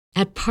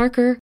At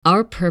Parker,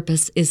 our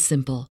purpose is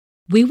simple.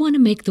 We want to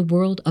make the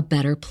world a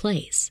better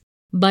place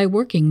by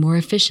working more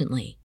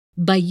efficiently,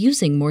 by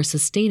using more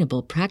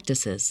sustainable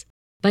practices,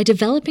 by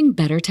developing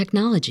better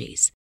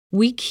technologies.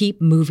 We keep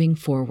moving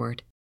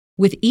forward.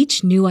 With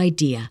each new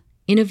idea,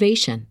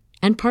 innovation,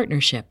 and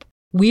partnership,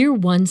 we're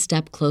one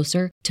step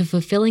closer to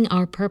fulfilling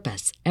our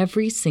purpose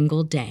every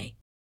single day.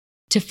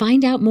 To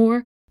find out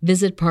more,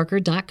 visit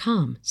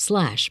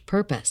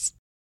parker.com/purpose.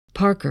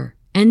 Parker,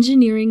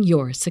 engineering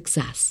your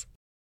success.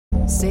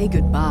 Say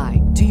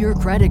goodbye to your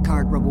credit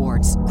card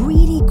rewards.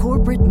 Greedy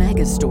corporate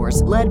mega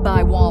stores, led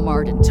by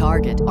Walmart and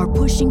Target, are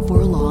pushing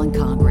for a law in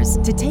Congress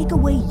to take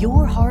away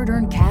your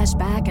hard-earned cash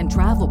back and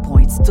travel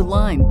points to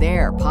line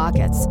their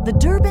pockets. The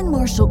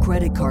Durbin-Marshall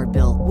credit card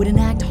bill would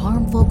enact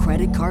harmful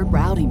credit card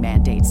routing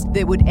mandates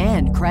that would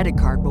end credit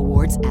card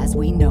rewards as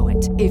we know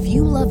it. If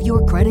you love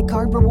your credit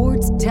card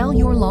rewards, tell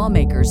your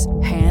lawmakers,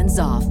 hands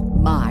off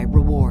my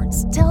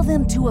rewards. Tell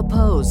them to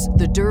oppose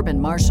the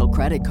Durbin-Marshall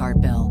credit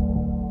card bill.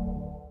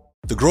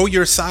 The Grow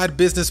Your Side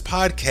Business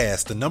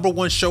Podcast, the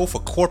 #1 show for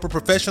corporate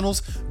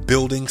professionals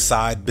building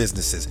side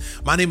businesses.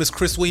 My name is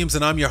Chris Williams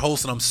and I'm your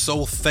host, and I'm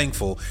so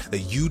thankful that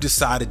you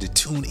decided to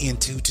tune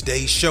into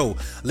today's show.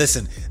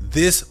 Listen,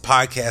 this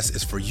podcast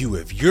is for you.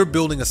 If you're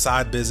building a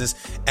side business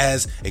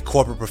as a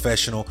corporate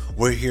professional,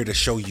 we're here to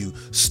show you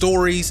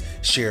stories,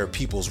 share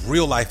people's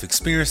real life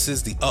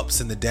experiences, the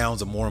ups and the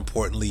downs, and more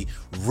importantly,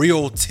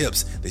 real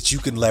tips that you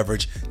can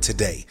leverage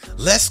today.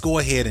 Let's go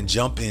ahead and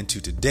jump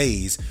into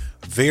today's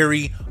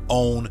very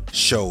own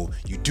show.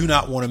 You do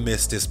not want to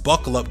miss this.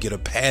 Buckle up, get a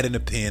pad and a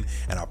pen,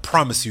 and I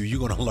promise you're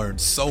going to learn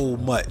so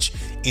much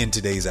in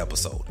today's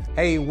episode.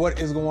 Hey, what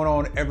is going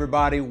on,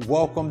 everybody?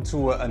 Welcome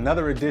to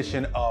another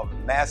edition of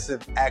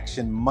Massive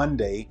Action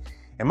Monday.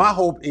 And my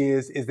hope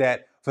is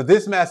that for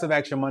this Massive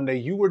Action Monday,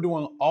 you are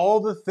doing all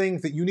the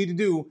things that you need to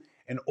do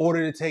in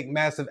order to take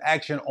massive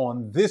action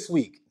on this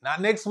week.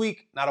 Not next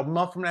week, not a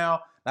month from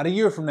now, not a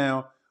year from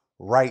now,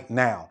 right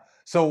now.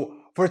 So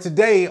for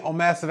today on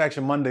Massive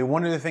Action Monday,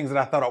 one of the things that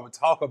I thought I would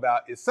talk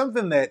about is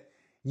something that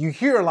you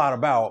hear a lot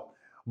about,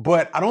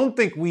 but I don't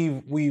think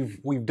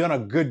we've done a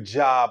good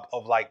job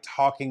of like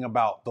talking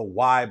about the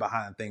why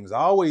behind things. I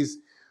always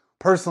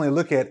personally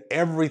look at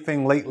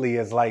everything lately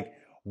as like,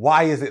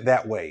 why is it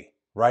that way,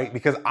 right?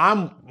 Because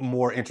I'm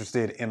more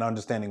interested in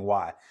understanding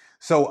why.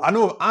 So I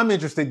know if I'm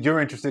interested,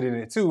 you're interested in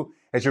it too,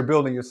 as you're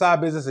building your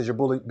side business, as you're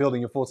building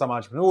your full-time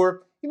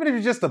entrepreneur, even if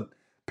you're just a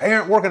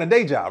parent working a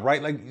day job,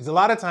 right? Like a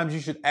lot of times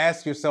you should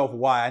ask yourself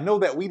why. I know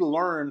that we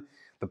learn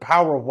the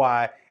power of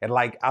why at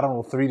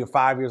 3 to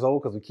 5 years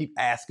old, because we keep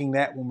asking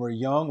that when we're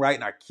young, right?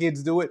 And our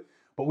kids do it,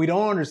 but we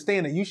don't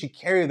understand that you should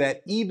carry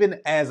that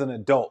even as an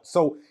adult.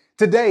 So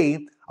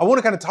today I want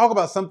to kind of talk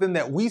about something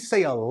that we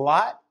say a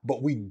lot,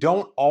 but we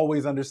don't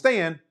always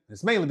understand.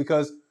 It's mainly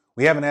because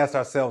we haven't asked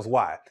ourselves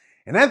why.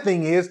 And that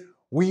thing is,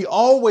 we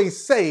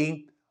always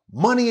say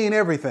money ain't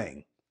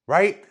everything,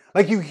 right?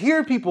 Like you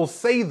hear people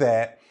say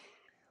that,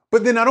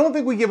 but then I don't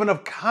think we give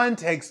enough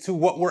context to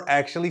what we're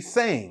actually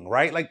saying,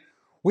 right? Like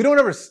we don't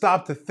ever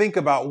stop to think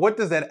about what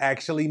does that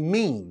actually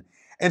mean?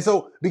 And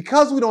so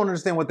because we don't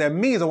understand what that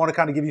means, I want to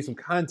kind of give you some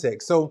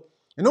context. So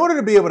in order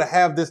to be able to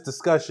have this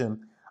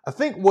discussion, I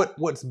think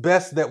what's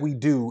best that we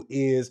do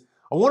is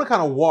I want to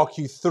kind of walk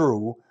you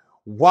through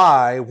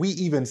why we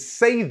even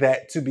say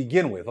that to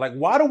begin with. Like,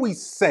 why do we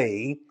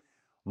say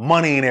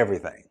money ain't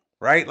everything,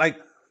 right? Like,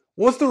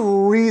 what's the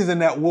reason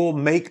that we'll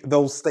make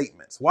those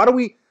statements? Why do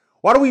we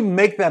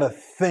make that a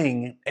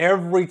thing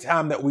every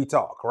time that we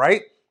talk,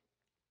 right?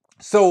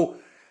 So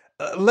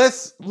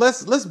let's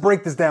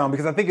break this down,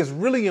 because I think it's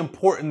really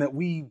important that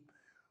we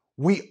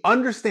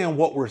understand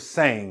what we're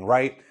saying,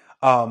 right?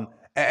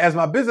 As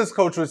my business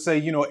coach would say,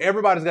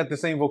 everybody's got the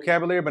same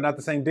vocabulary, but not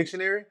the same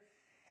dictionary.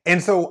 And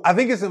so I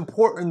think it's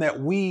important that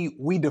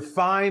we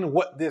define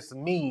what this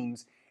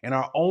means in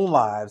our own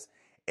lives,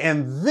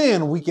 and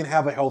then we can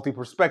have a healthy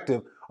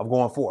perspective of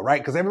going forward,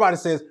 right? Because everybody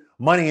says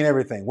money and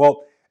everything.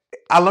 Well,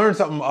 I learned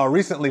something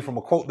recently from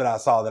a quote that I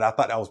saw that I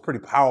thought that was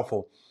pretty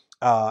powerful.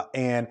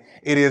 And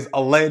it is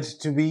alleged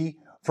to be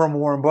from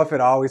Warren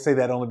Buffett. I always say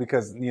that only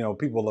because,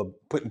 people are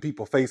putting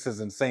people faces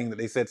and saying that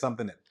they said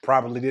something that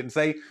probably didn't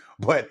say.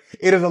 But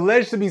it is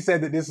alleged to be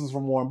said that this is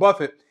from Warren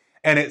Buffett.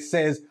 And it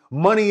says,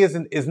 money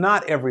is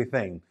not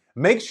everything.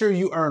 Make sure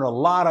you earn a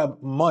lot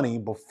of money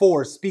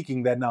before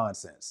speaking that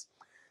nonsense.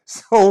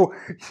 So,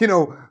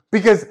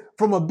 because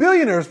from a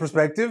billionaire's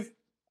perspective,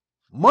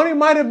 money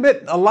might have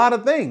meant a lot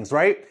of things,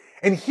 right?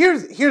 And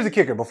here's the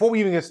kicker. Before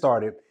we even get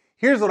started,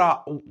 here's what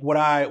I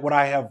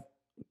have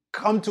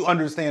come to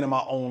understand in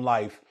my own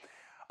life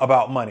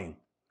about money.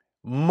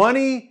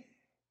 Money,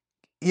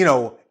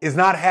 is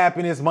not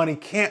happiness. Money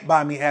can't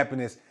buy me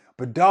happiness,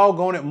 but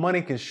doggone it,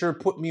 money can sure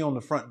put me on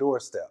the front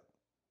doorstep,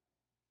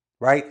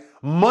 right?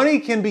 Money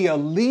can be a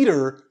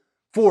leader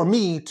for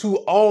me to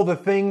all the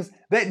things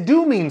that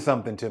do mean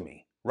something to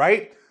me,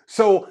 right?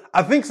 So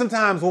I think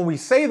sometimes when we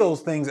say those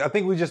things, I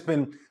think we've just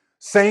been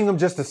saying them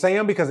just to say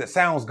them because it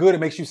sounds good. It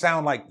makes you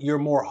sound like you're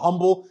more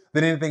humble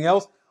than anything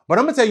else. But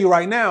I'm going to tell you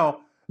right now,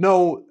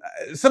 no,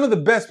 some of the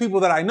best people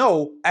that I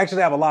know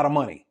actually have a lot of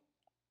money.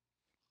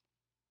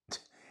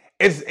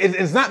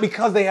 It's not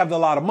because they have a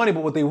lot of money,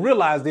 but what they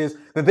realized is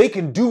that they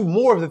can do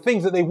more of the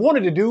things that they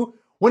wanted to do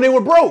when they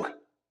were broke.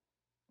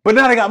 But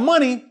now they got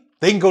money,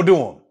 they can go do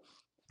them.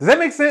 Does that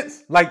make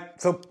sense?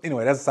 So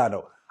anyway, that's a side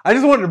note. I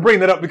just wanted to bring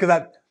that up because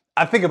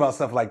I think about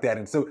stuff like that.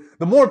 And so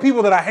the more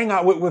people that I hang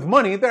out with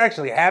money, they're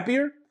actually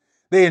happier.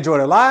 They enjoy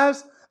their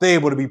lives. They're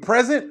able to be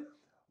present.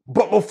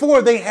 But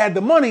before they had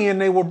the money and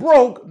they were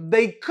broke,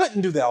 they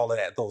couldn't do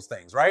those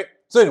things, right?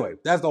 So anyway,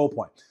 that's the whole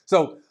point.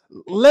 So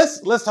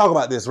let's talk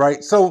about this,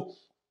 right? So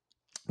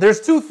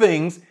there's two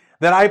things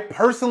that I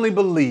personally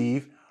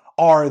believe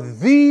are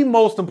the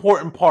most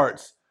important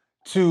parts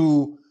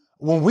to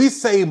when we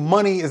say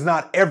money is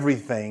not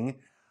everything.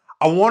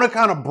 I want to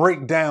kind of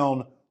break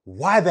down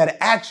why that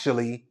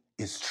actually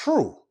is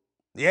true.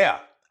 Yeah,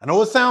 I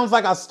know it sounds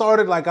like I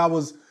started like I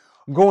was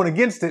going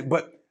against it,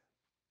 but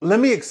let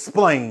me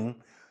explain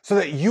so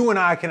that you and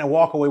I can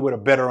walk away with a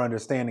better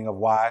understanding of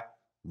why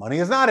money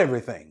is not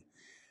everything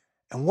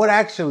and what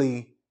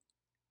actually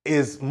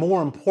is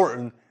more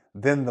important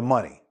than the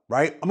money,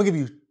 right? I'm gonna give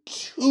you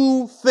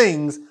two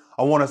things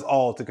I want us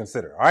all to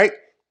consider, all right?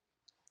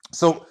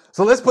 So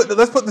let's put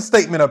the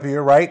statement up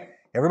here, right?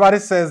 Everybody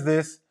says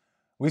this.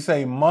 We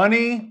say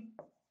money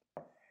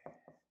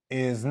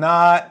is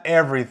not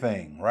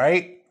everything,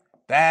 right?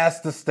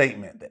 That's the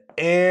statement that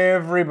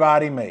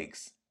everybody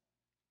makes.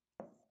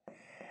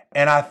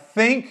 And I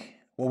think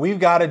what we've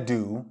got to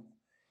do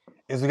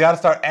is we got to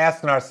start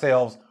asking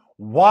ourselves,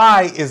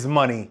 why is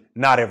money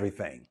not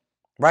everything?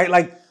 Right?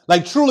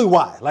 Like truly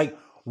why? Like,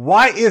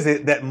 why is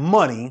it that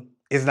money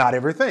is not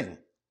everything?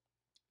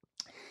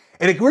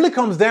 And it really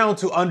comes down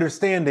to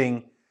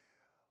understanding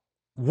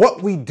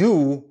what we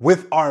do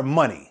with our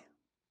money,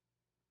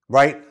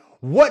 right?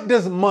 What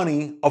does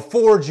money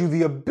afford you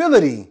the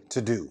ability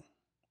to do?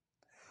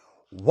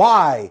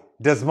 Why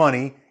does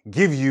money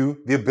give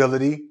you the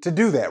ability to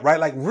do that, right?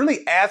 Like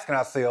really asking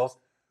ourselves,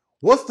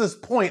 what's this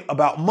point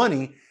about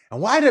money?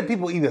 And why do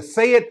people either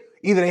say it,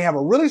 either they have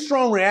a really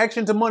strong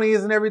reaction to money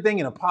isn't everything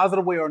in a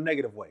positive way or a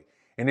negative way.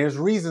 And there's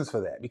reasons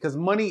for that because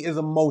money is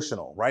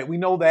emotional, right? We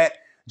know that.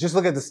 Just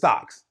look at the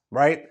stocks,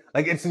 right?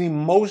 Like it's an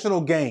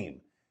emotional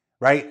game,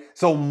 right?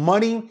 So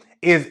money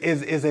is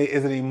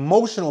an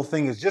emotional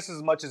thing as just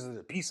as much as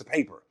a piece of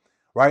paper,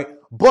 right?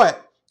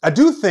 But I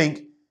do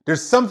think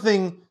there's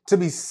something to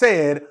be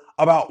said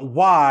about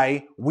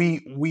why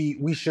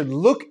we should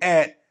look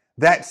at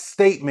that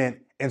statement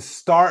and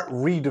start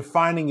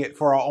redefining it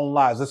for our own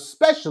lives,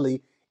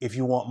 especially if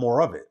you want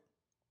more of it,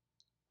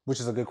 which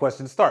is a good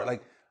question to start.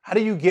 Like, how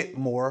do you get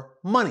more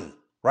money,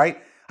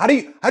 right? How do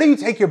you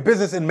take your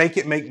business and make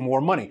it make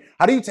more money?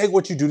 How do you take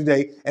what you do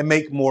today and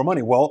make more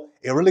money? Well,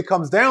 it really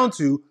comes down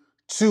to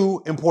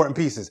two important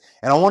pieces.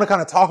 And I want to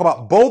kind of talk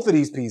about both of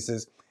these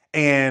pieces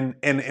and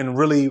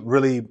really,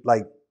 really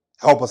like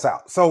help us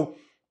out. So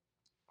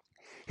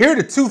here are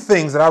the two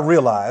things that I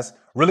realized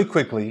really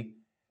quickly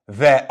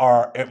that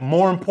are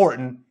more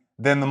important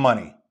than the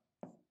money.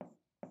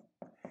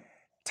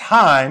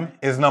 Time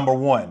is number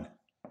one.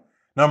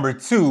 Number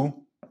two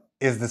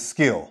is the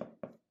skill.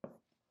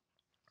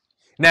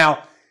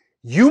 Now,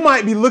 you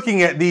might be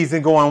looking at these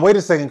and going, wait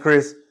a second,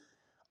 Chris.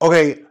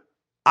 Okay,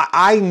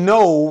 I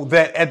know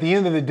that at the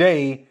end of the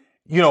day,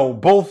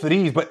 both of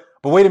these, but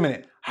wait a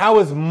minute. How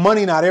is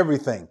money not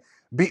everything?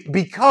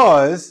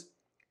 Because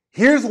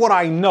here's what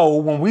I know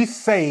when we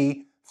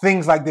say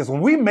things like this.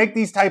 When we make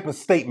these type of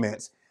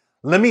statements,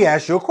 let me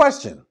ask you a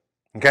question,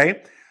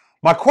 okay?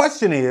 My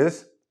question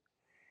is,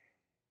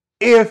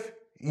 if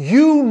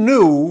you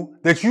knew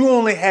that you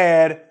only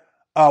had,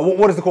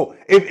 what is the quote?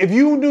 If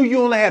you knew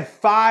you only had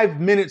 5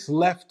 minutes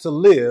left to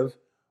live,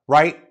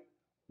 right?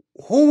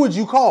 Who would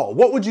you call?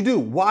 What would you do?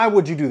 Why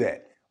would you do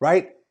that,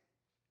 right?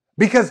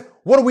 Because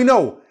what do we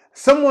know?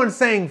 Someone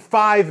saying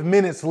 5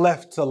 minutes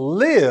left to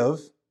live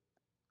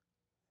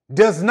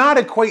does not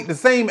equate the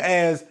same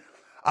as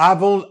I've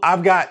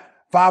got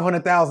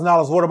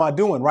 $500,000. What am I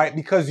doing, right?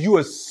 Because you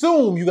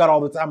assume you got all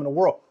the time in the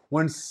world.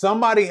 When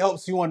somebody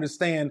helps you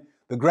understand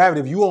the gravity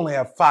of you only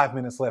have 5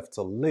 minutes left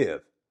to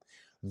live,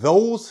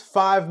 those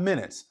 5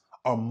 minutes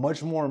are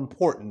much more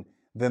important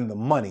than the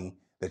money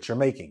that you're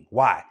making.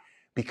 Why?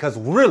 Because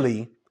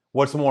really,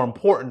 what's more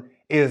important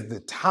is the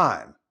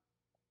time,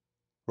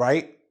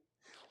 right?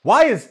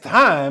 Why is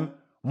time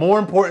more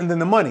important than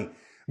the money?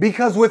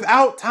 Because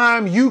without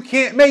time, you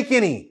can't make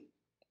any,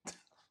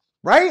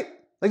 right?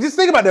 Like just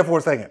think about that for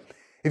a second.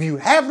 If you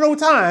have no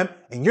time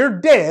and you're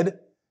dead,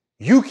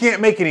 you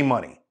can't make any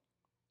money,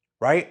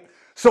 right?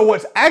 So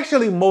what's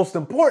actually most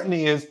important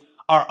is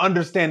our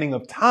understanding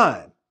of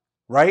time,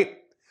 right?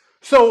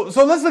 So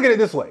let's look at it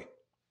this way.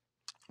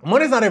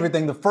 Money's not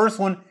everything. The first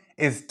one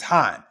is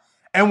time.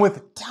 And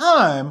with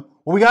time,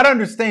 what we got to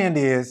understand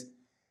is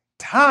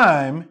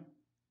time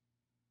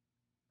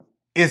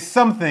is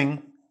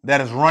something that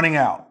is running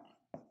out.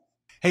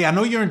 Hey, I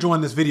know you're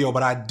enjoying this video,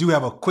 but I do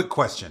have a quick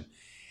question.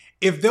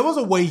 If there was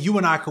a way you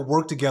and I could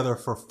work together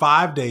for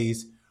 5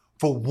 days,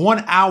 for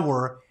 1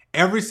 hour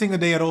every single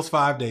day of those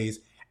 5 days,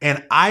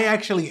 and I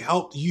actually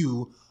helped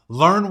you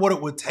learn what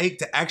it would take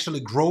to actually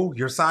grow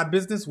your side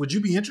business, would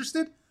you be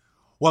interested?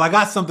 Well, I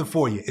got something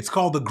for you. It's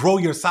called the Grow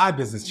Your Side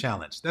Business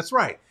Challenge. That's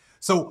right.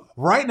 So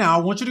right now,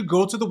 I want you to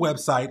go to the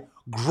website,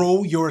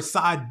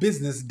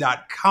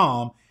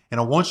 growyoursidebusiness.com, and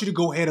I want you to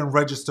go ahead and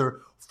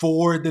register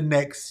for the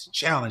next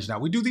challenge. Now,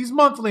 we do these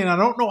monthly, and I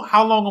don't know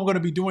how long I'm going to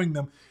be doing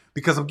them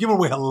because I'm giving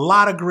away a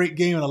lot of great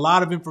game and a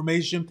lot of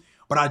information,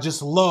 but I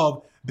just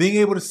love being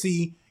able to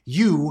see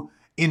you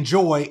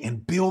enjoy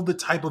and build the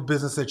type of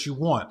business that you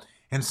want.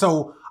 And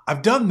so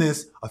I've done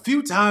this a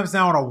few times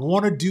now, and I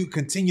want to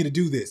continue to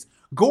do this.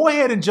 Go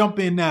ahead and jump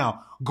in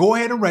now. Go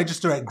ahead and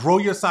register at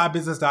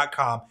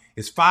growyoursidebusiness.com.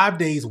 It's 5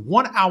 days,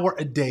 1 hour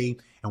a day,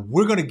 and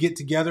we're going to get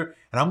together,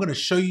 and I'm going to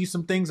show you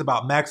some things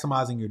about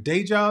maximizing your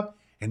day job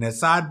and that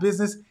side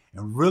business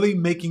and really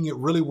making it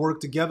really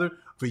work together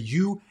for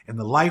you and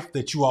the life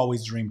that you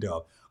always dreamed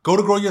of. Go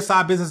to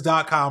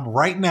growyoursidebusiness.com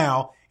right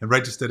now and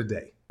register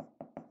today.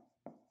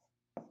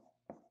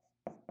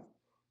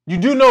 You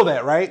do know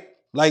that, right?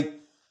 Like,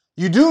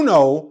 you do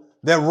know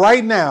that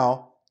right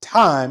now,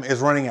 time is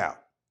running out.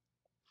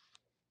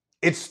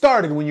 It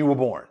started when you were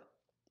born.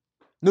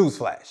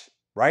 Newsflash,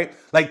 right?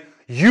 Like,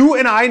 you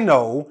and I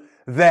know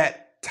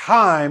that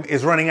time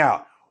is running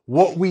out.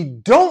 What we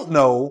don't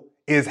know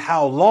is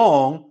how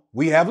long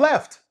we have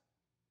left,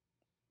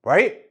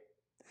 right?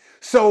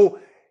 So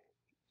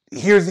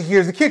here's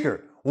the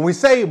kicker. When we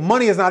say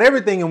money is not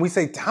everything and we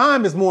say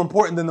time is more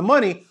important than the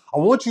money, I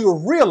want you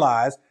to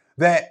realize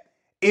that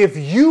if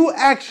you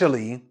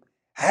actually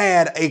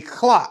had a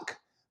clock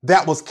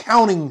that was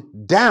counting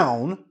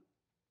down,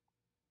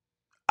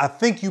 I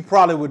think you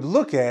probably would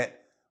look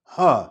at,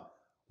 what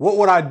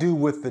would I do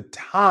with the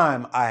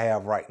time I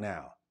have right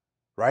now,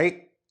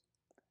 right?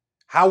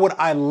 How would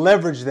I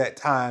leverage that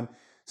time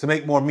to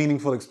make more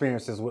meaningful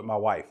experiences with my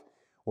wife,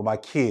 with my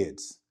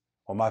kids,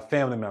 with my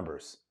family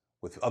members,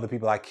 with other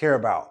people I care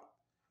about,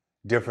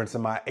 difference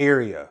in my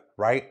area,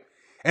 right?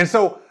 And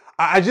so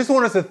I just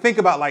want us to think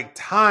about like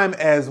time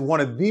as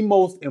one of the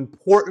most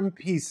important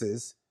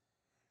pieces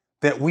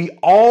that we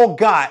all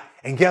got.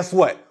 And guess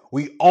what?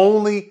 We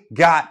only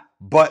got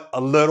but a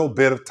little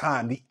bit of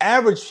time. The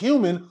average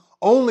human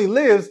only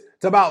lives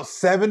to about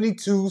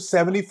 72,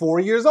 74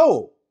 years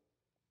old.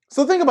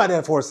 So think about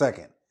that for a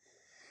second.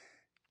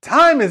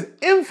 Time is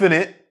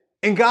infinite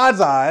in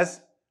God's eyes,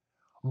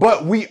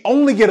 but we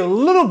only get a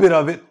little bit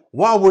of it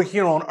while we're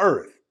here on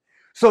earth.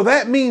 So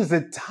that means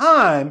that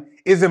time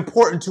is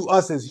important to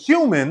us as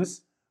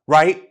humans,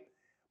 right?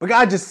 But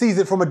God just sees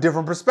it from a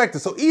different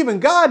perspective. So even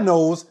God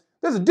knows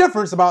there's a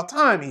difference about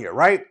time here,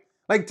 right?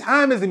 Like,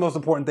 time is the most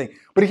important thing.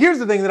 But here's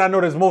the thing that I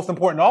know that's most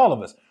important to all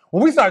of us.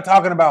 When we start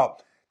talking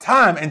about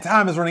time and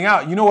time is running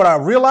out, you know what I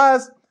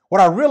realized?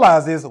 What I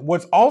realized is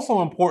what's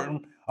also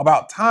important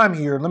about time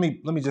here. Let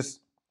me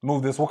just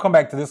move this. We'll come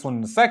back to this one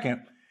in a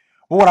second.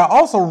 But what I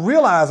also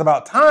realize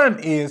about time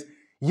is,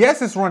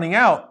 yes, it's running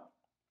out.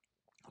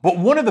 But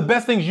one of the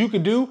best things you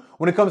can do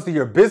when it comes to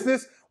your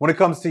business, when it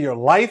comes to your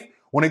life,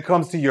 when it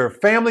comes to your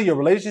family, your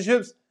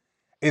relationships,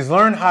 is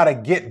learn how to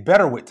get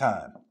better with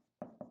time.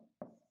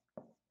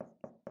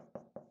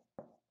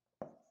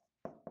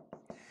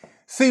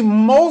 See,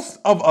 most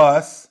of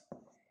us,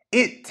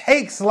 it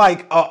takes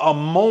like a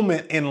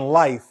moment in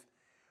life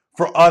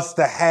for us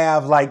to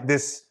have like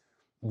this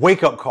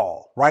wake up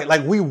call, right?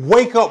 Like we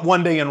wake up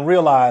one day and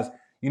realize,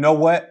 you know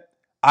what?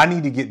 I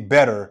need to get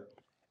better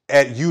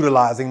at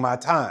utilizing my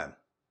time.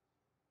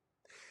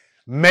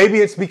 Maybe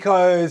it's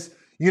because,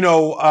 we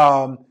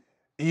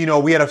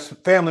had a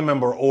family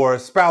member or a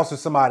spouse or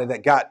somebody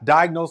that got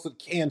diagnosed with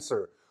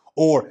cancer,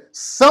 or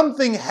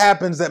something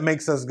happens that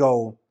makes us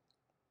go,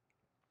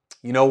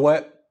 you know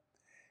what?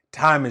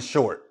 Time is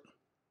short,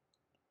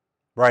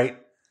 right?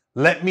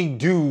 Let me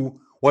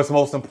do what's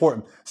most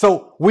important.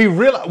 So we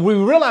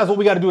realize what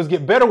we got to do is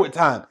get better with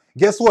time.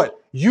 Guess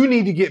what? You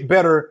need to get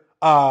better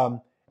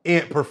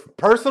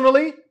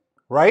personally,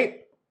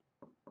 right?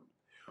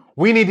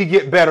 We need to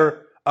get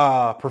better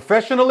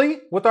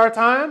professionally with our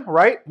time,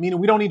 right? Meaning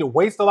we don't need to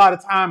waste a lot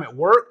of time at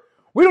work.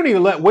 We don't need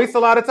to waste a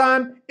lot of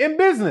time in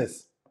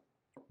business,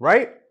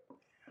 right?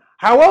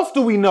 How else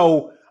do we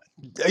know,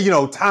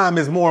 time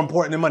is more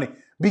important than money?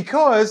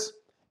 Because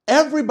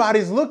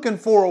everybody's looking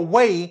for a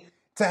way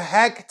to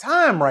hack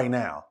time right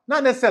now.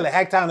 Not necessarily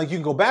hack time like you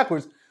can go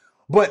backwards,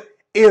 but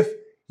if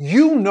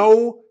you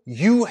know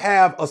you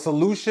have a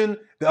solution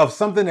of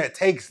something that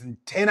takes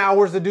 10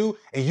 hours to do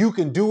and you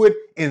can do it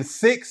in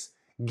 6,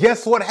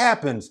 guess what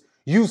happens?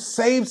 You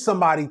save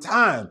somebody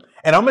time.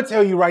 And I'm going to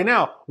tell you right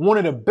now, one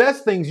of the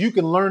best things you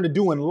can learn to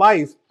do in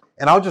life,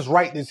 and I'll just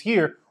write this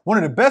here, one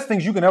of the best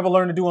things you can ever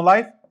learn to do in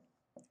life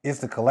is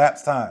to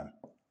collapse time.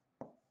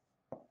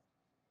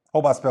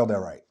 Hope I spelled that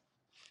right.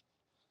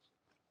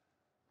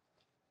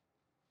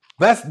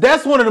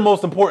 That's one of the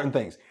most important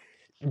things.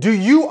 Do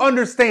you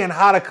understand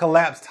how to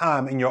collapse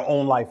time in your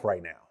own life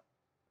right now?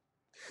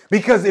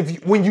 Because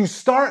when you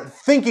start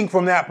thinking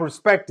from that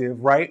perspective,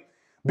 right?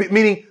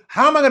 Meaning,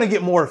 how am I going to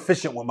get more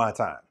efficient with my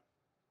time?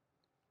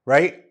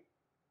 Right?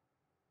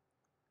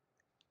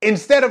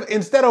 instead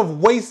of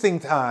wasting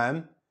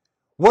time,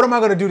 what am I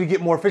going to do to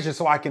get more efficient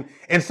so I can,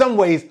 in some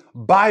ways,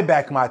 buy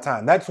back my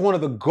time? That's one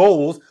of the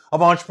goals of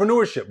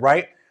entrepreneurship,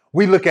 right?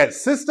 We look at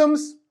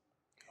systems,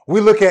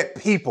 we look at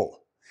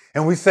people,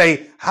 and we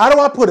say, how do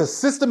I put a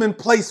system in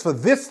place for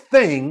this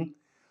thing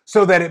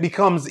so that it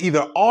becomes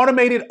either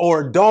automated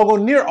or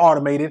doggone near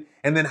automated?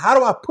 And then how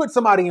do I put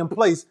somebody in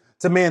place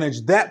to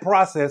manage that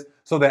process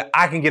so that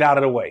I can get out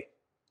of the way?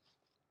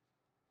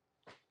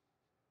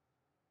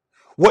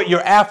 What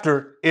you're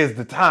after is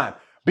the time.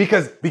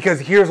 Because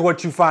here's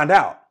what you find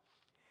out.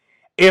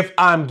 If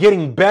I'm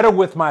getting better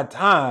with my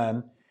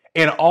time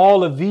in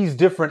all of these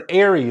different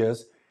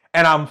areas,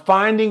 and I'm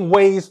finding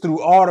ways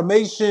through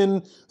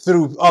automation,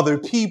 through other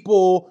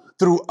people,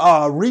 through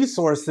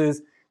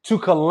resources to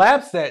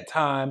collapse that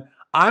time,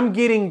 I'm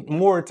getting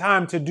more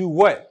time to do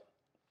what?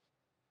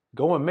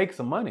 Go and make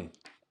some money.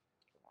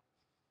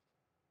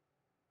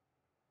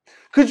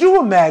 Could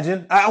you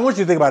imagine? I want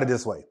you to think about it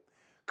this way.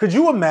 Could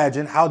you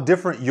imagine how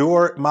different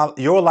your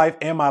life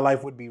and my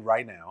life would be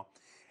right now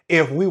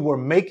if we were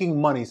making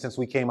money since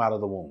we came out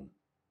of the womb?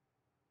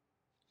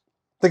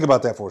 Think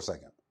about that for a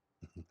second.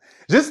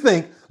 Just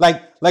think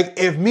like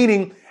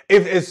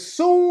if as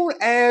soon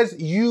as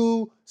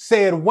you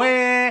said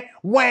wah,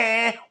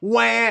 wah,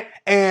 wah,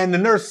 and the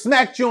nurse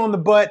smacked you on the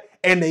butt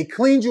and they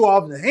cleaned you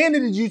off and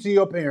handed you to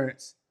your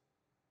parents,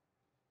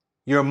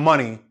 your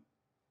money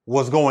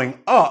was going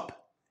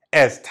up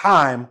as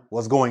time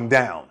was going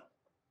down.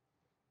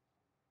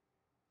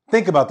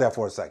 Think about that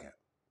for a second.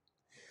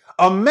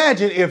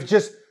 Imagine if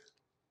just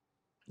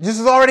this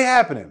is already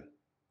happening.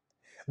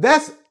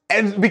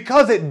 And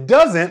because it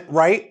doesn't,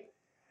 right?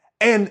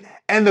 And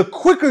the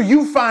quicker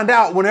you find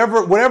out,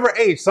 whatever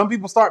age, some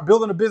people start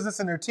building a business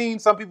in their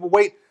teens, some people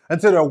wait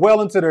until they're well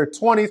into their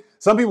 20s,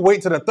 some people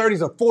wait until their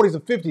 30s or 40s or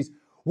 50s.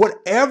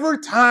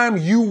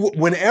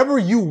 Whenever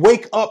you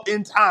wake up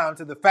in time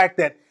to the fact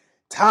that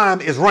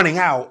time is running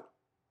out,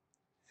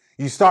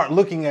 you start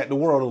looking at the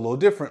world a little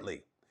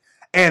differently.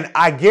 And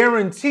I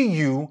guarantee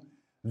you,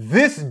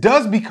 this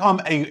does become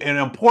an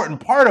important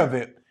part of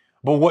it.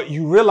 But what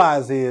you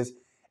realize is,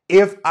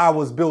 if I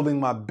was building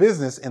my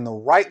business in the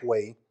right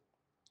way,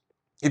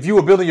 if you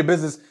were building your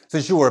business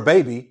since you were a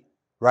baby,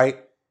 right,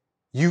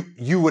 you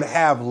would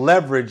have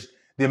leveraged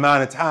the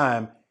amount of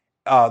time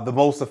the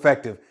most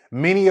effective.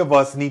 Many of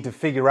us need to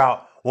figure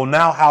out, well,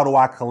 now how do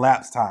I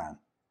collapse time?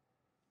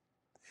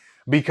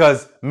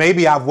 Because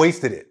maybe I've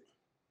wasted it,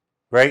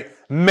 right?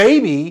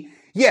 Maybe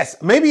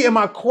in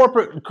my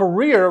corporate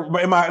career,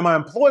 in my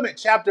employment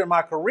chapter in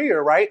my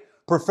career, right,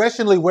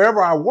 professionally,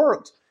 wherever I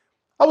worked,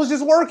 I was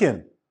just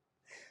working.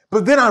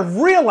 But then I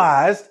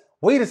realized,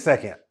 wait a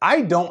second,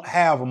 I don't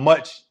have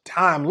much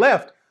time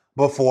left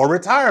before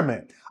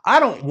retirement. I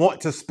don't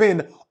want to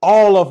spend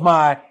all of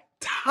my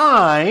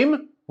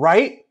time,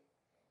 right,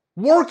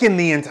 working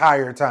the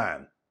entire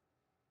time.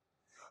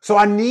 So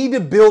I need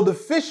to build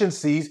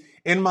efficiencies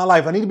in my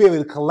life. I need to be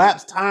able to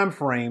collapse time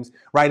frames,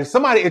 right? If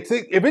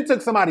it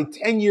took somebody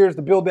 10 years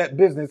to build that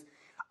business,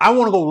 I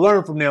want to go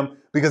learn from them,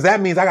 because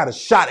that means I got a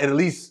shot at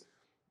least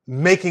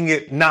making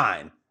it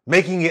 9,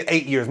 making it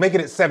 8 years,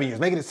 making it 7 years,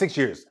 making it 6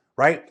 years,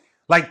 right?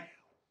 Like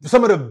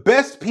some of the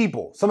best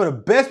people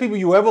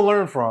you ever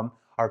learn from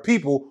are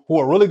people who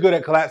are really good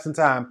at collapsing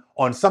time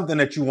on something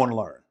that you want to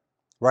learn,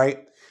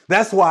 right?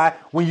 That's why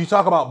when you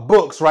talk about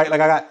books, right?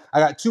 Like I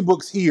got 2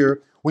 books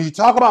here. When you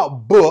talk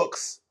about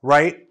books,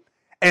 right?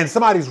 And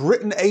somebody's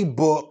written a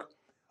book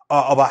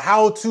of a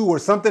how-to or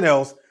something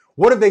else,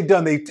 what have they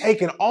done? They've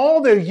taken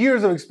all their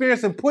years of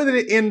experience and put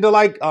it into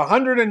like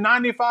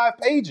 195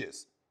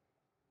 pages.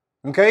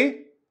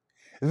 Okay?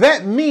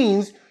 That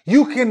means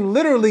you can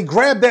literally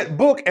grab that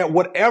book at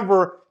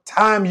whatever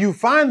time you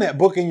find that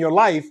book in your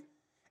life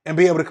and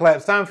be able to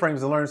collapse time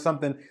frames and learn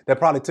something that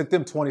probably took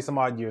them 20 some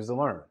odd years to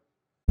learn.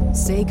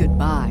 Say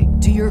goodbye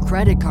to your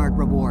credit card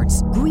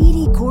rewards.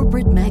 Greedy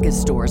corporate mega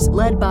stores,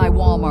 led by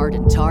Walmart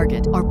and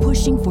Target, are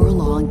pushing for a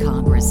law in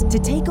Congress to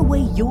take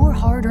away your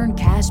hard-earned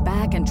cash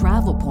back and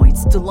travel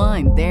points to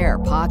line their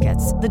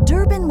pockets. The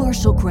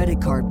Durbin-Marshall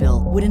credit card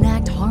bill would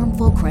enact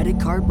harmful credit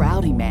card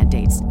routing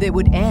mandates that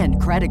would end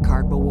credit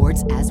card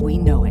rewards as we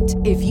know it.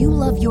 If you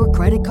love your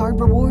credit card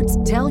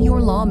rewards, tell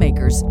your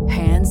lawmakers,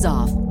 hands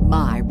off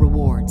my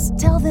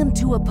rewards. Tell them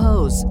to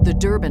oppose the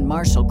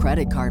Durbin-Marshall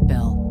credit card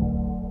bill.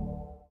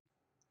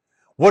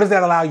 What does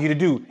that allow you to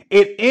do?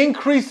 It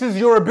increases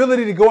your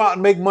ability to go out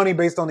and make money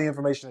based on the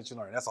information that you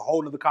learn. That's a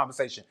whole other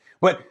conversation.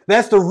 But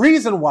that's the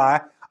reason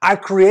why I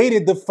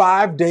created the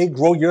 5-day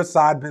Grow Your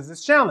Side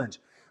Business Challenge.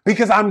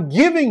 Because I'm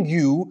giving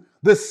you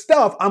the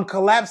stuff, I'm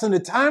collapsing the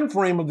time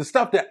frame of the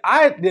stuff that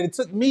it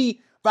took me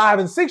 5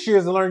 and 6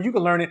 years to learn. You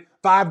can learn it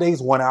 5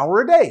 days, 1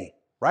 hour a day,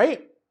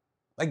 right?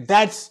 Like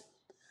that's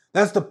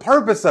the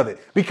purpose of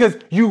it. Because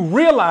you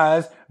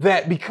realize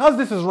that because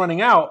this is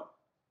running out,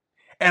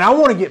 and I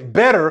want to get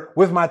better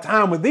with my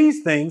time with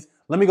these things,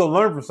 let me go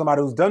learn from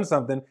somebody who's done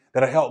something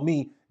that'll help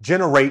me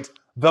generate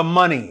the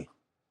money,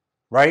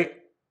 right?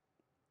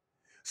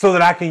 So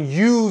that I can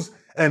use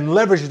and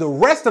leverage the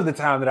rest of the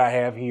time that I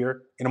have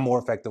here in a more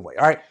effective way.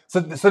 All right. So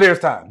there's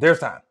time. There's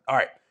time. All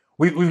right.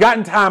 We've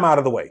gotten time out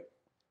of the way.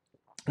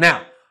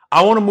 Now,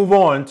 I want to move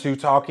on to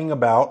talking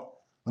about,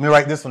 let me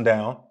write this one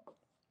down,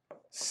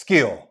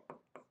 skill.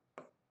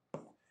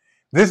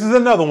 This is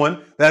another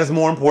one that is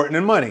more important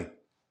than money.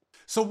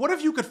 So what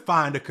if you could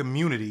find a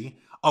community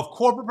of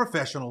corporate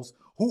professionals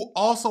who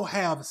also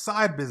have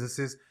side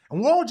businesses,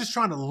 and we're all just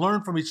trying to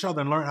learn from each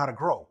other and learn how to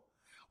grow?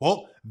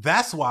 Well,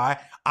 that's why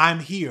I'm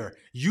here.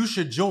 You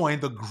should join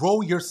the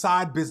Grow Your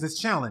Side Business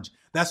Challenge.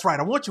 That's right.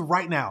 I want you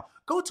right now.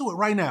 Go to it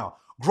right now.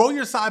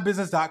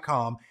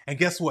 GrowYourSideBusiness.com. And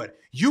guess what?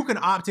 You can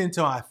opt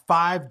into a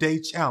 5-day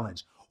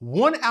challenge.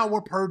 1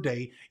 hour per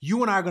day,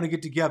 you and I are going to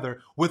get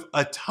together with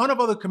a ton of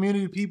other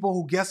community people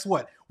who, guess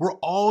what? We're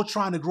all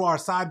trying to grow our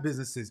side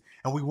businesses,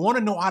 and we want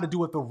to know how to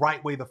do it the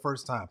right way the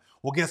first time.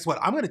 Well, guess what?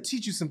 I'm going to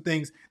teach you some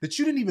things that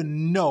you didn't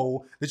even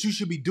know that you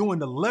should be doing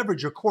to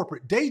leverage your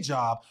corporate day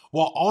job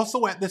while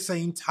also at the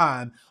same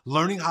time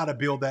learning how to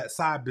build that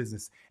side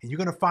business. And you're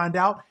going to find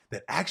out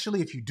that actually,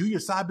 if you do your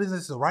side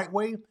business the right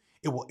way,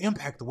 it will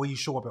impact the way you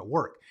show up at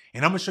work.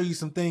 And I'm going to show you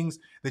some things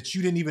that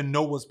you didn't even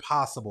know was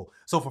possible.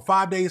 So for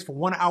 5 days, for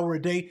 1 hour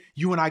a day,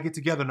 you and I get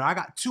together. Now, I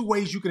got 2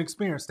 ways you can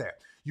experience that.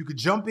 You could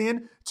jump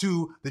in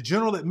to the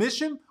general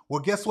admission. Well,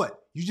 guess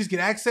what? You just get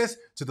access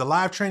to the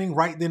live training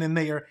right then and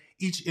there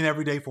each and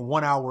every day for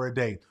 1 hour a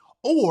day.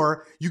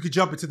 Or you could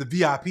jump into the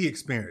VIP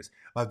experience.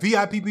 My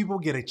VIP people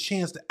get a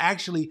chance to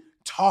actually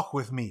talk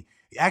with me,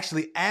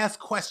 actually ask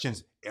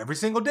questions every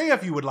single day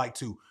if you would like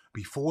to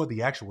before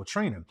the actual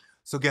training.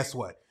 So guess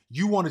what?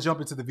 You want to jump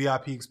into the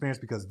VIP experience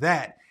because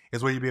that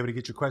is where you'll be able to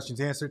get your questions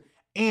answered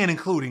and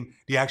including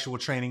the actual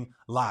training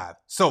live.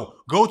 So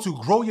go to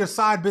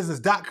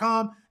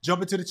growyoursidebusiness.com,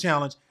 jump into the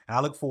challenge, and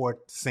I look forward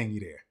to seeing you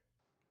there.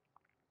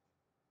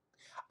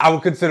 I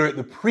would consider it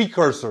the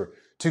precursor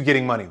to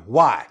getting money.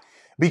 Why?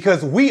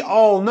 Because we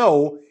all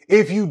know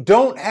if you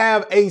don't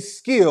have a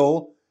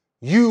skill,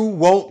 you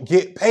won't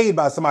get paid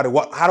by somebody.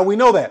 How do we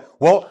know that?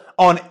 Well,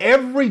 on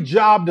every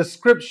job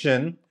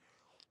description,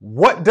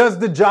 what does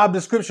the job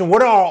description,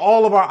 what are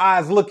all of our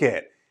eyes look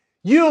at?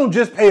 You don't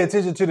just pay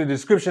attention to the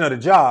description of the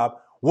job.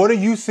 What do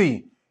you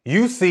see?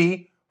 You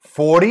see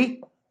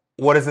 40.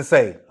 What does it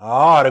say?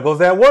 Oh, there goes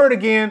that word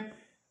again.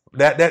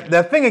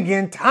 That thing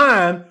again,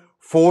 time,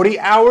 40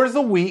 hours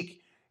a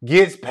week,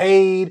 gets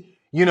paid,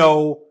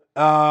 whatever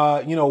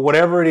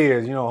it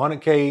is,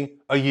 100K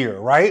a year,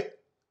 right?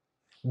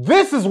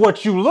 This is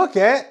what you look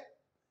at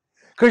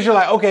because you're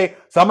like, okay,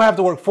 so I'm gonna have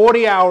to work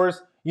 40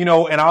 hours, and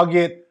I'll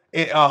get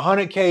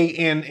 100K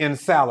in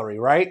salary,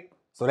 right?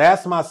 So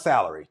that's my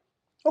salary.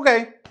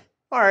 Okay.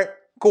 All right,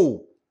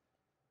 cool.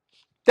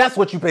 That's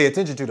what you pay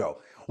attention to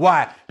though.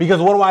 Why?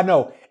 Because what do I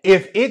know?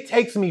 If it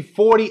takes me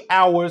 40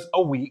 hours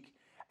a week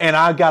and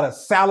I got a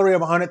salary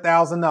of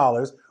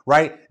 $100,000,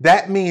 right?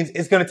 That means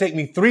it's going to take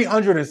me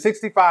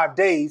 365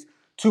 days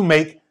to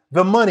make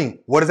the money.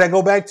 What does that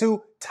go back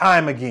to?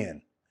 Time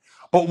again.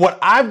 But what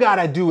I've got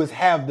to do is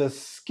have the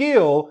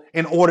skill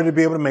in order to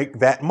be able to make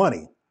that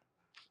money.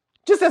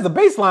 Just as a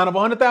baseline of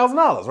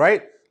 $100,000,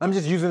 right? I'm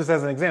just using this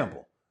as an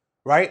example,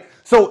 right?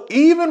 So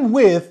even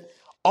with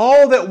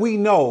all that we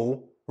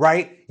know,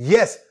 right?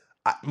 Yes,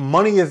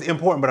 money is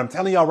important, but I'm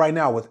telling y'all right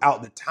now,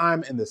 without the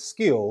time and the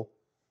skill,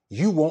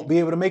 you won't be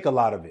able to make a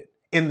lot of it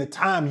in the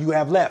time you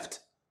have left,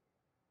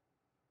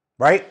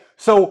 right?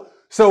 So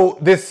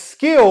this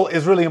skill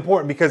is really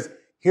important because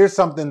here's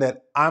something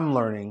that I'm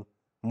learning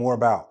more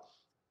about.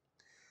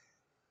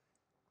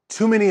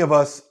 Too many of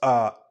us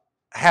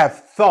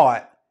have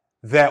thought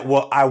that,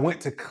 well, I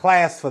went to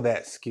class for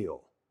that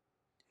skill.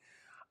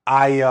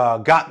 I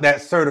got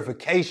that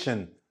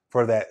certification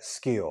for that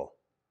skill.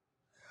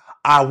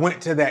 I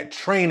went to that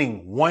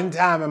training one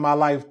time in my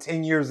life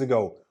 10 years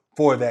ago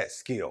for that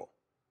skill.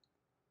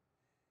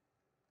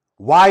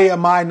 Why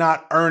am I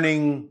not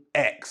earning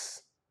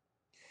X?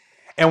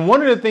 And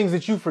one of the things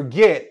that you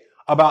forget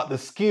about the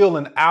skill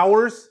and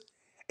hours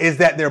is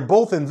that they're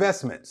both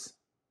investments.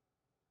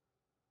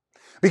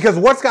 Because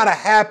what's got to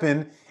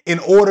happen in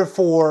order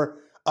for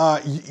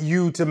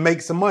you to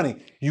make some money?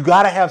 You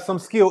got to have some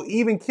skill.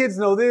 Even kids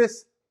know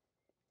this.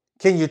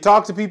 Can you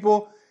talk to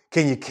people?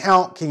 Can you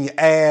count? Can you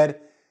add?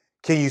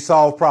 Can you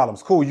solve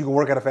problems? Cool. You can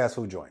work at a fast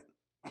food joint,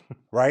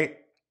 right?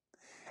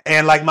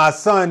 And like my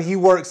son, he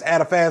works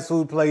at a fast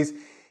food place.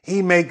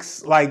 He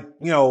makes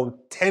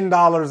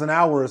 $10 an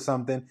hour or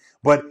something.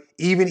 But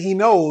even he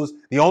knows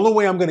the only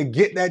way I'm going to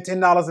get that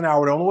 $10 an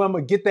hour, the only way I'm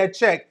going to get that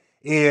check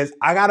is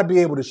I got to be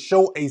able to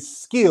show a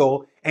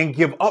skill and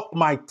give up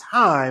my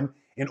time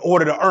in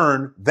order to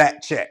earn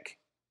that check.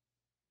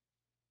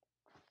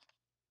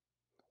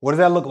 What does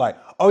that look like?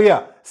 Oh,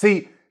 yeah.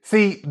 See,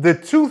 the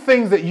two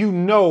things that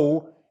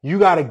you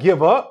got to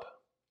give up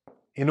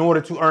in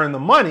order to earn the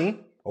money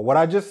are what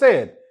I just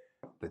said,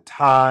 the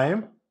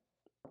time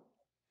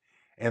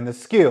and the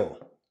skill.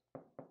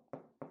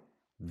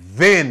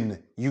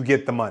 Then you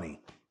get the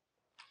money,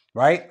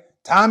 right?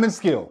 Time and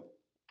skill.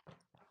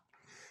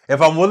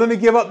 If I'm willing to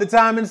give up the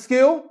time and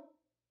skill,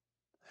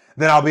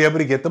 then I'll be able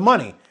to get the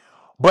money.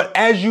 But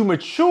as you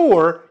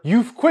mature,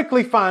 you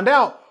quickly find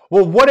out,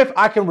 well, what if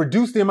I can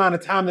reduce the amount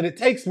of time that it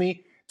takes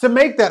me to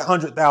make that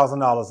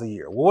 $100,000 a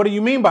year? Well, what do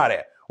you mean by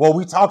that? Well,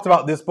 we talked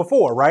about this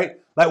before, right?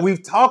 Like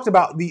we've talked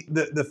about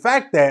the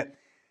fact that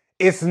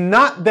it's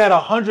not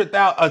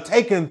that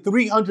taking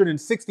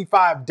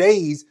 365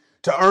 days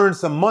to earn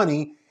some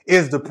money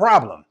is the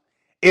problem.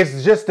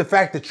 It's just the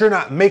fact that you're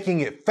not making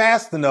it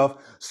fast enough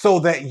so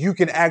that you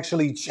can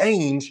actually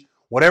change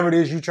whatever it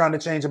is you're trying to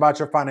change about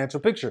your financial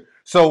picture.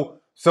 So,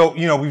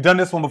 we've done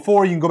this one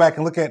before. You can go back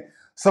and look at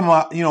some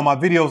of my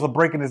videos of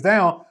breaking this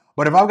down.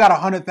 But if I've got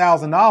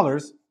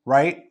 $100,000,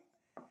 right,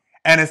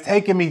 and it's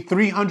taking me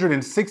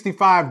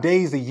 365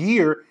 days a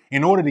year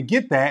in order to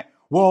get that,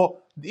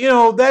 well,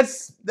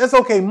 that's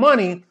okay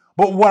money.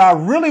 But what I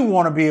really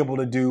want to be able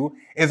to do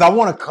is I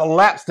want to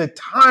collapse the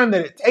time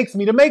that it takes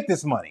me to make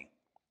this money,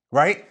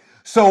 right?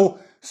 So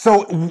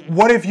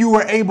what if you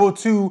were able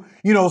to,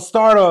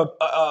 start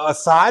a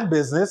side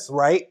business,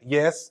 right?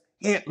 Yes.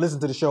 Listen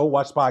to the show,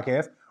 watch the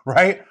podcast,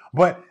 right?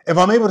 But if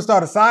I'm able to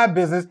start a side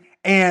business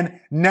and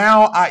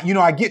now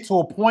I get to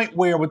a point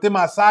where within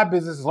my side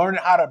business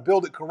learning how to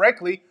build it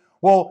correctly,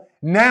 well,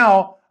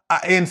 now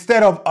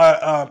instead of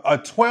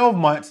a 12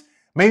 months,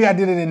 maybe I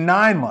did it in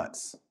 9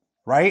 months,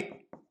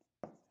 right?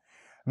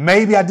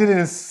 Maybe I did it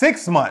in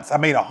 6 months. I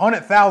made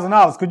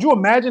 $100,000. Could you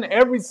imagine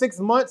every 6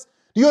 months?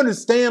 Do you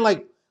understand?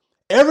 Like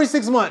every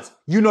 6 months,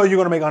 you're going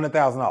to make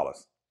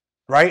 $100,000,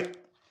 right?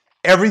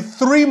 Every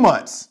 3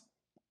 months,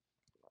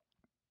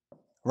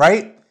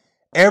 right?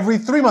 Every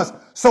 3 months.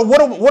 So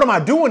what am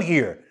I doing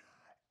here?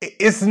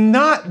 It's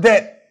not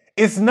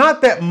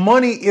that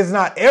money is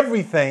not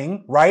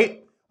everything,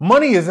 right?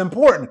 Money is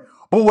important.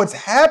 But what's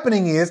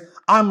happening is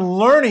I'm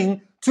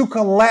learning to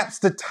collapse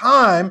the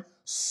time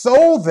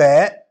so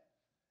that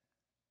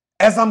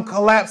as I'm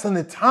collapsing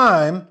the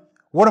time,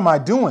 what am I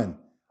doing?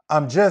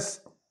 I'm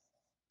just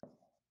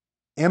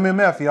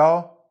MMF,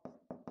 y'all.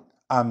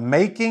 I'm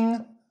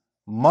making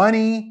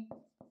money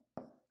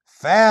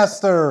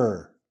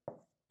faster.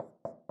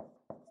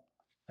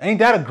 Ain't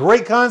that a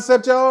great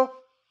concept, y'all?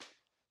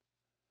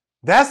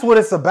 That's what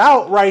it's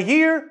about right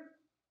here.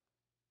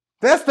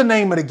 That's the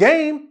name of the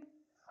game.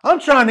 I'm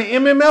trying to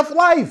MMF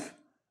life,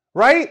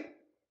 right?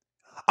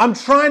 I'm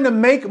trying to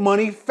make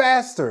money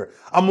faster.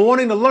 I'm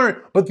wanting to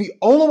learn. But the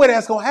only way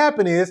that's going to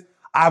happen is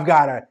I've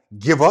got to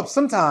give up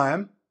some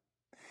time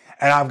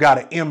and I've got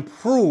to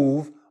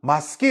improve my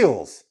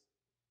skills.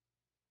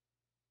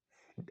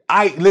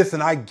 I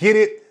get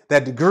it,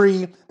 that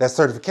degree, that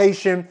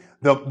certification,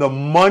 the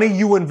money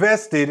you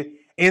invested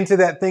into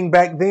that thing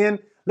back then.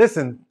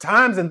 Listen,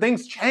 times and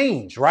things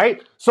change,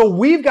 right? So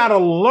we've got to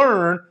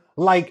learn,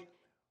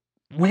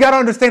 we got to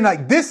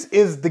understand, this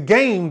is the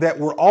game that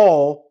we're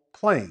all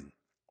playing.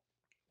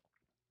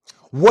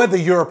 Whether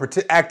you're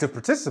an active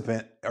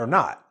participant or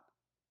not,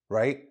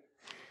 right?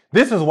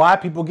 This is why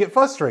people get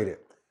frustrated.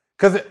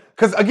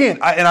 Because again,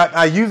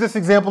 I use this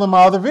example in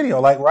my other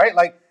video,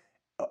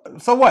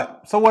 so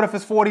what? So what if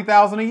it's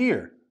 $40,000 a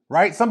year,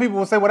 right? Some people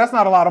will say, well, that's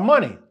not a lot of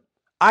money.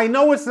 I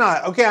know it's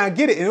not. Okay, I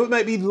get it. And it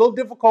might be a little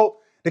difficult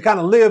to kind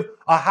of live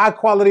a high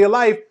quality of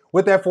life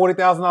with that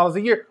 $40,000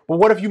 a year. But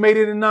what if you made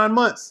it in 9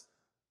 months?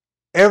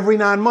 Every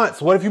 9 months?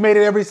 What if you made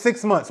it every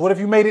 6 months? What if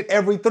you made it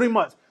every 3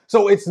 months?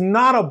 So it's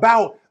not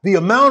about the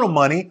amount of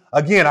money.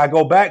 Again, I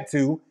go back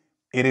to,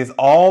 it is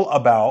all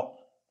about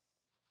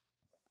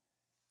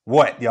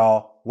what,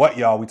 y'all? What,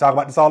 y'all? We talk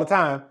about this all the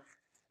time.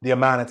 The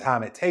amount of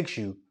time it takes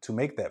you to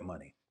make that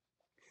money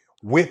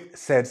with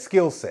said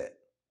skill set,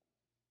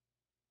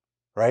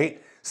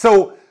 right?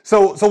 So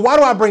why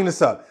do I bring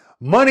this up?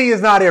 Money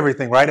is not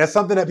everything, right? That's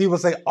something that people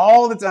say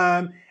all the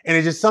time, and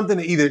it's just something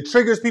that either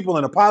triggers people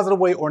in a positive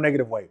way or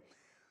negative way.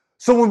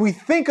 So when we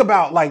think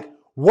about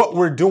what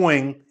we're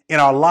doing in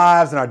our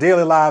lives and our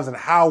daily lives and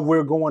how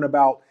we're going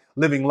about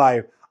living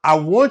life, I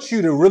want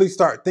you to really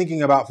start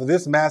thinking about, for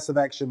this Massive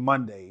Action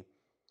Monday,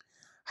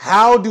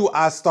 how do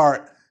I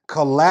start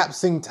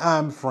collapsing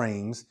time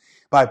frames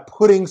by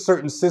putting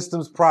certain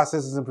systems,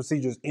 processes, and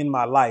procedures in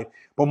my life?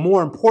 But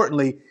more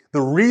importantly,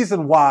 the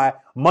reason why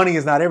money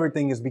is not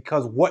everything is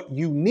because what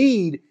you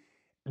need,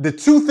 the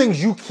two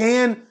things you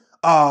can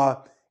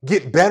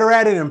get better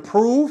at and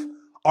improve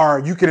are,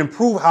 you can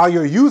improve how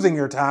you're using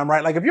your time,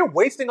 right? Like if you're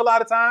wasting a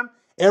lot of time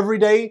every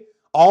day,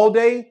 all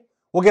day,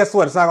 well, guess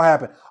what? It's not gonna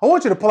happen. I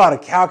want you to pull out a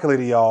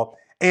calculator, y'all.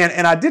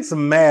 And I did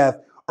some math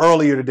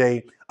earlier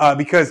today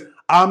because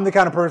I'm the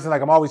kind of person,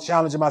 I'm always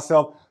challenging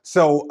myself.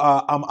 So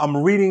I'm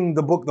reading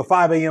the book, The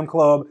 5 a.m.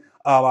 Club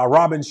by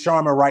Robin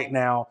Sharma right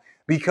now,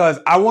 because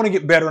I want to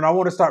get better and I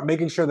want to start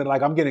making sure that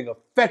I'm getting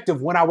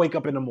effective when I wake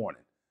up in the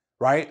morning,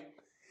 right?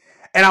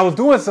 And I was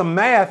doing some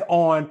math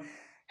on,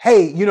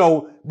 hey,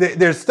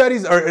 there's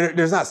studies, or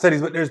there's not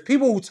studies, but there's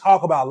people who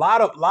talk about, a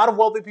lot of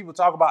wealthy people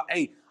talk about,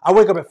 hey, I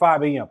wake up at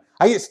 5 a.m.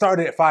 I get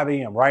started at 5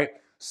 a.m., right?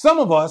 Some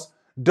of us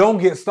don't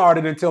get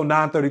started until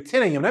 9:30,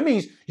 10 a.m. That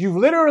means you've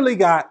literally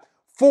got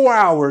 4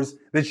 hours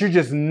that you're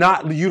just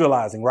not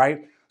utilizing,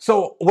 right?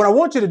 So what I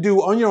want you to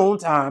do on your own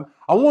time,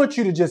 I want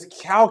you to just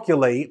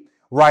calculate,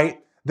 right,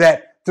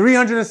 that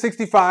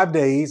 365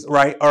 days,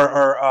 right?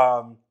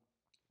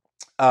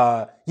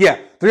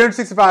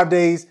 365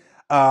 days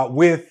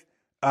with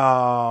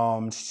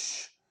what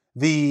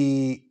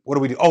do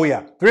we do? Oh yeah,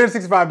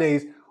 365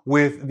 days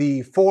with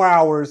the 4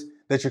 hours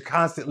that you're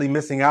constantly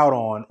missing out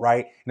on,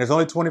 right? And there's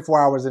only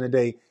 24 hours in a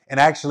day. And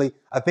actually,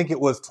 I think it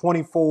was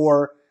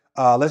 24.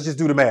 Let's just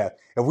do the math.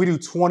 If we do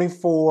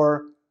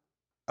 24,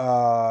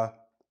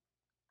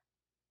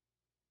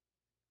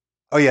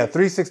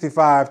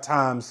 365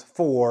 times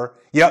 4.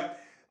 Yep,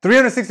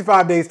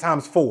 365 days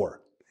times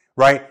 4,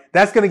 right?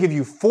 That's going to give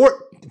you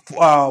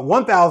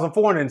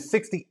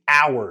 1,460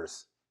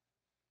 hours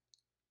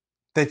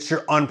that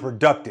you're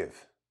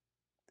unproductive.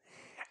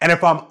 And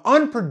if I'm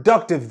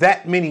unproductive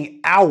that many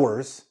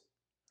hours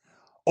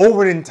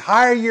over an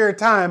entire year of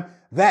time,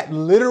 that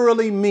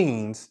literally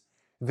means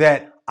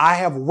that I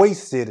have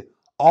wasted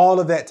all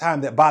of that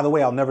time that, by the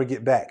way, I'll never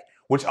get back.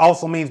 Which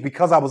also means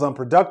because I was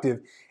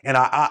unproductive and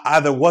I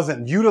either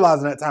wasn't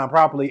utilizing that time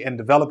properly and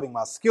developing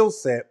my skill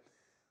set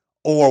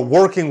or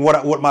working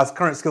what my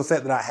current skill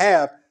set that I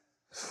have,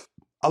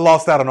 I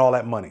lost out on all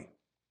that money.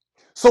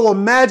 So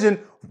imagine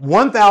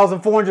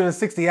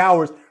 1,460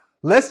 hours.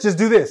 Let's just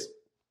do this.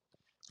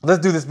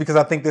 Let's do this because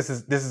I think this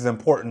is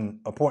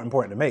important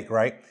to make,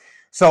 right?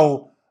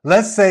 So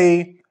let's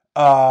say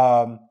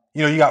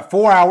you got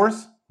 4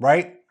 hours,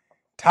 right?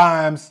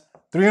 Times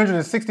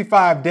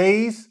 365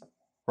 days,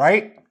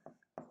 right?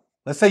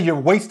 Let's say you're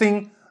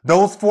wasting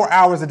those 4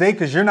 hours a day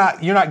because you're not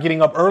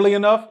getting up early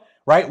enough,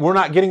 right? We're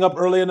not getting up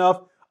early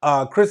enough.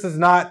 Chris is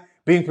not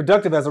being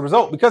productive as a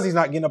result because he's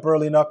not getting up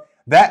early enough.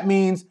 That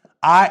means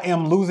I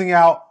am losing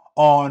out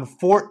on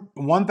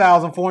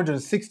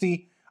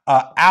 1,460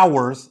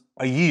 hours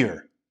a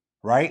year,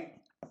 right?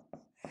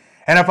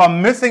 And if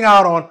I'm missing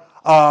out on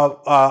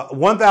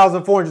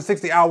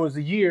 1,460 hours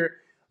a year,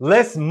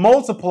 let's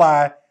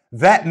multiply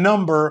that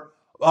number.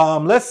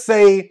 Let's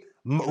say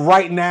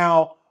right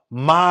now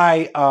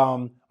my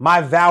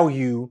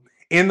value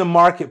in the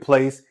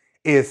marketplace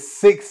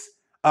is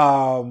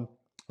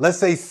let's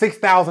say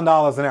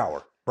 $6,000 an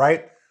hour,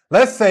 right?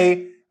 Let's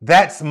say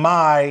that's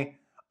my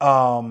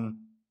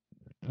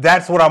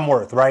that's what I'm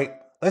worth, right?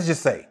 Let's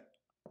say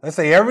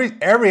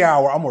every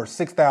hour I'm worth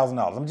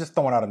 $6,000. I'm just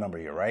throwing out a number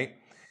here, right?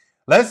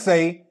 Let's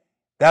say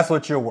that's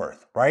what you're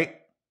worth, right?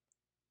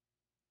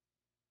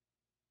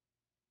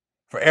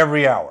 For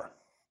every hour.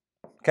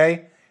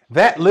 Okay?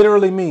 That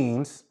literally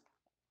means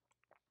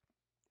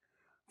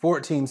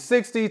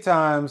 1,460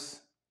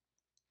 times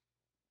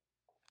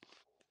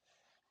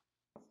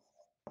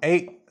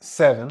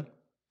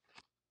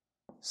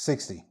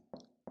 8,760.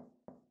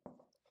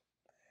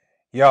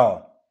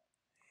 Y'all,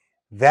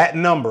 that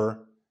number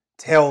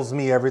tells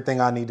me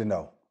everything I need to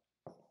know.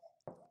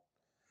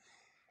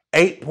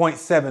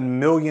 $8.7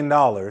 million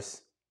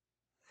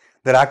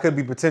that I could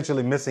be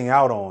potentially missing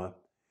out on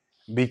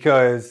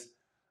because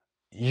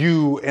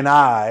you and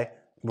I,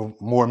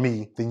 more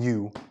me than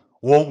you,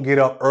 won't get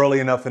up early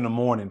enough in the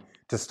morning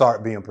to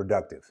start being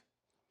productive.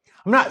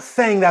 I'm not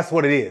saying that's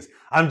what it is.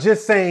 I'm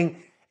just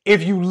saying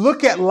if you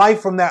look at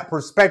life from that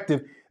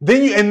perspective,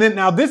 then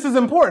now this is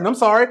important. I'm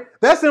sorry.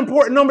 That's an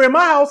important number in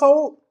my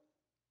household.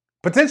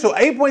 Potential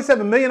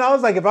 $8.7 million.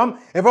 Like if I'm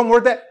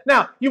worth that.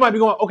 Now you might be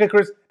going, okay,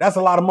 Chris, that's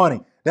a lot of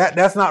money.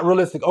 That's not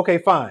realistic. Okay,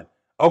 fine.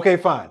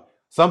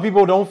 Some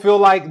people don't feel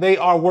like they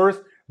are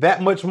worth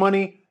that much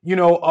money.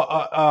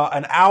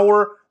 An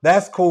hour.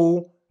 That's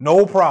cool.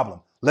 No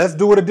problem. Let's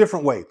do it a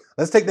different way.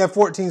 Let's take that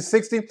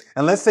 1,460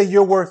 and let's say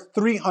you're worth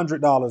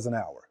 $300 an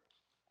hour.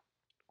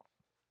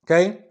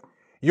 Okay?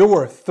 You're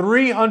worth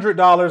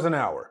 $300 an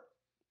hour.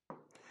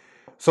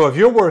 So if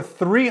you're worth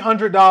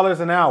 $300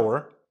 an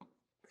hour,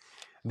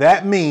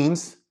 that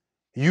means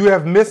you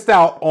have missed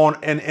out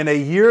on, in a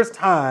year's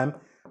time,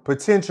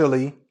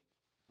 potentially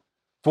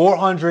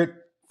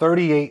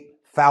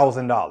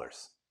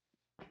 $438,000.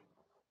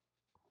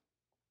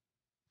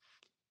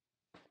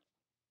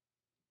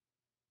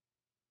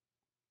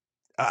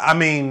 I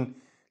mean,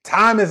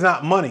 time is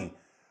not money,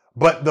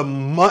 but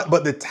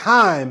the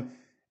time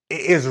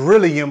is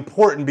really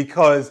important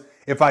because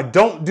if I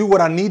don't do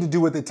what I need to do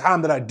with the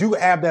time that I do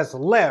have that's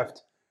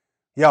left,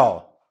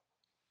 y'all,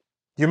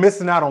 you're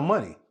missing out on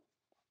money,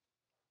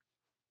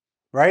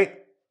 right?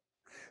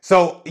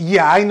 So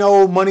yeah, I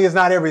know money is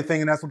not everything,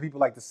 and that's what people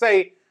like to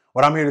say.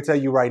 What I'm here to tell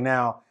you right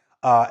now,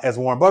 as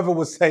Warren Buffett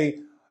would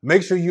say,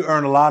 make sure you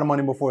earn a lot of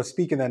money before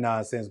speaking that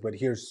nonsense. But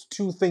here's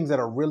two things that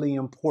are really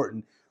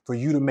important for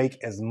you to make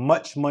as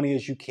much money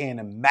as you can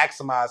and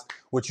maximize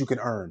what you can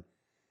earn.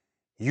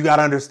 You got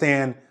to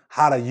understand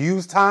how to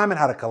use time and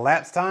how to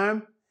collapse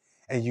time.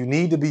 And you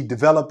need to be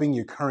developing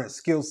your current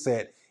skill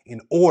set in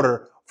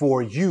order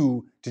for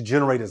you to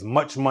generate as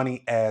much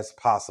money as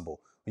possible.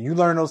 When you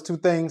learn those two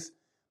things,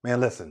 man,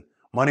 listen,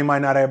 money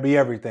might not be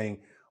everything,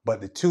 but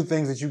the two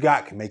things that you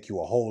got can make you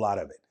a whole lot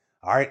of it.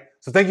 All right.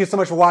 So thank you so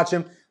much for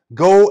watching.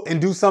 Go and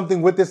do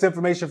something with this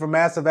information for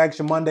Massive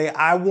Action Monday.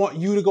 I want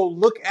you to go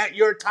look at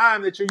your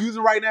time that you're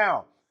using right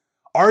now.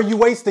 Are you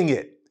wasting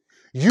it?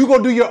 You go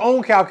do your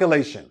own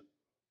calculation,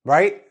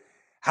 right?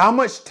 How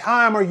much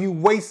time are you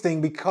wasting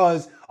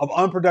because of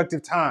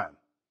unproductive time,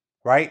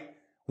 right?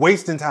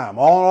 Wasting time,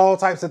 all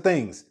types of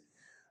things.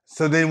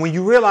 So then when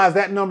you realize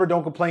that number,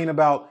 don't complain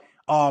about,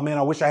 oh man,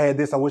 I wish I had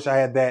this, I wish I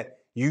had that.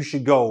 You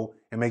should go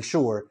and make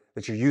sure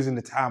that you're using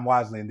the time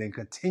wisely and then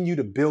continue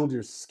to build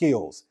your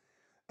skills.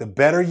 The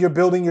better you're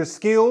building your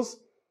skills,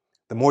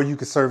 the more you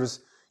can service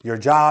your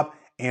job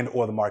and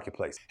or the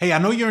marketplace. Hey, I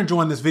know you're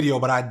enjoying this video,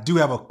 but I do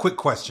have a quick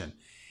question.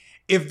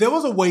 If there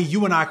was a way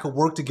you and I could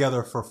work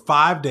together for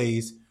 5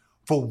 days,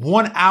 for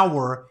 1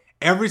 hour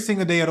every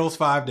single day of those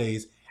 5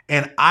 days,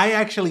 and I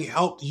actually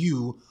helped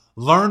you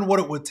learn what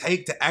it would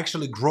take to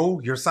actually grow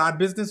your side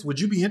business,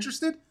 would you be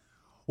interested?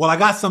 Well, I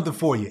got something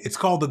for you. It's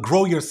called the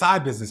Grow Your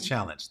Side Business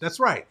Challenge. That's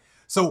right.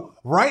 So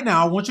right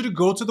now, I want you to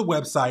go to the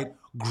website,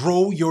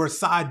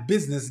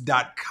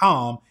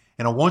 growyoursidebusiness.com,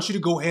 and I want you to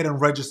go ahead and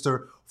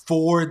register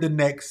for the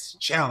next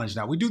challenge.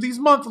 Now, we do these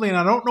monthly, and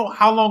I don't know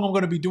how long I'm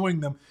going to be doing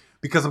them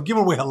because I'm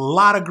giving away a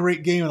lot of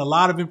great game and a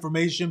lot of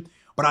information,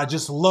 but I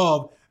just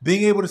love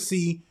being able to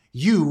see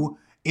you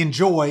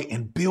enjoy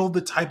and build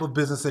the type of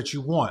business that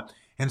you want.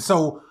 And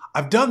so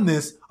I've done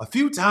this a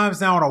few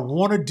times now, and I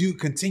want to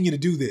continue to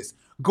do this.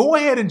 Go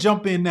ahead and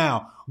jump in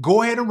now.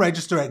 Go ahead and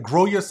register at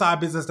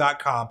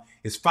growyoursidebusiness.com.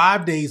 It's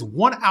 5 days,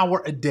 1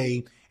 hour a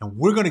day, and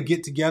we're going to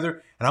get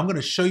together, and I'm going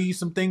to show you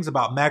some things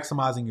about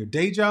maximizing your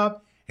day job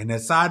and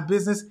that side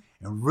business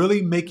and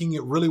really making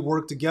it really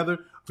work together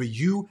for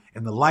you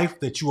and the life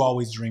that you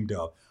always dreamed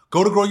of.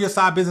 Go to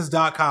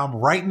growyoursidebusiness.com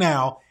right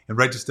now and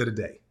register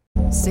today.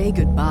 Say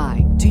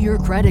goodbye to your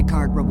credit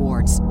card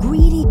rewards.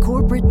 Greedy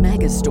corporate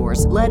mega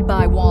stores, led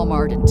by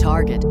Walmart and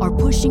Target, are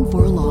pushing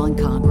for a law in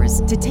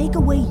Congress to take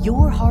away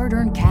your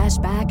hard-earned cash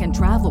back and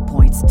travel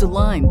points to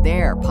line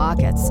their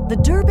pockets. The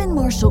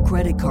Durbin-Marshall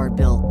credit card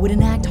bill would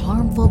enact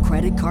harmful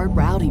credit card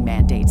routing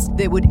mandates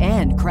that would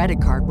end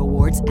credit card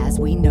rewards as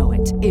we know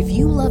it. If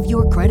you love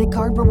your credit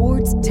card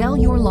rewards, tell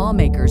your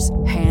lawmakers,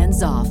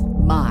 hands off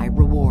my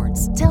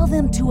rewards. Tell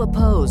them to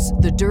oppose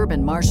the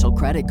Durbin-Marshall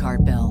credit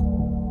card bill.